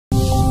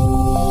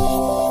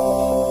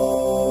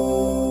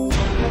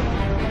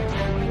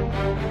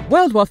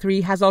World War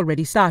III has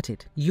already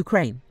started.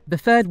 Ukraine. The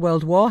Third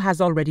World War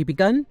has already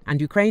begun, and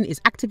Ukraine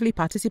is actively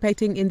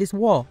participating in this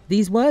war.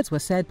 These words were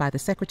said by the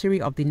Secretary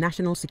of the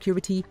National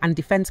Security and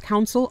Defense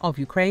Council of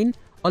Ukraine,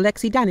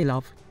 Oleksiy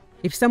Danilov.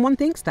 If someone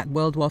thinks that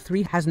World War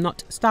III has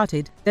not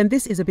started, then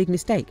this is a big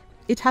mistake.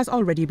 It has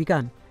already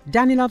begun.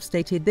 Danilov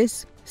stated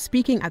this,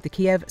 speaking at the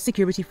Kiev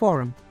Security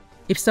Forum.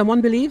 If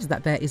someone believes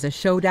that there is a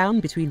showdown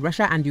between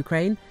Russia and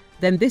Ukraine,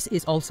 then this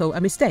is also a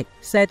mistake,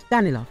 said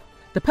Danilov.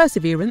 The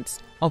perseverance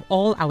of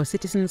all our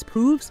citizens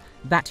proves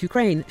that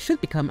Ukraine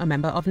should become a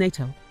member of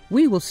NATO.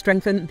 We will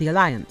strengthen the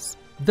alliance.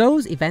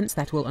 Those events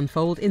that will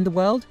unfold in the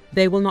world,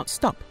 they will not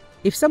stop.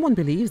 If someone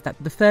believes that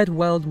the Third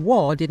World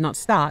War did not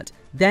start,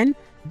 then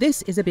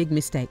this is a big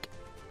mistake.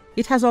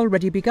 It has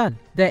already begun.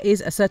 There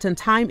is a certain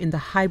time in the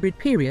hybrid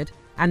period,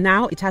 and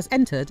now it has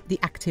entered the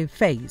active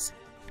phase.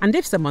 And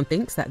if someone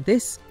thinks that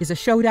this is a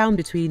showdown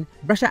between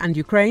Russia and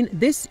Ukraine,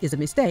 this is a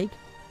mistake.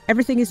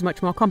 Everything is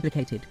much more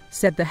complicated,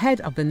 said the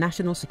head of the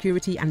National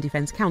Security and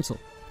Defense Council.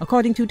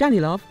 According to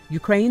Danilov,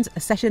 Ukraine's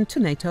accession to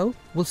NATO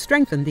will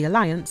strengthen the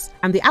alliance,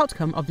 and the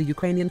outcome of the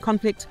Ukrainian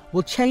conflict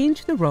will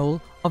change the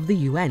role of the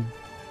UN.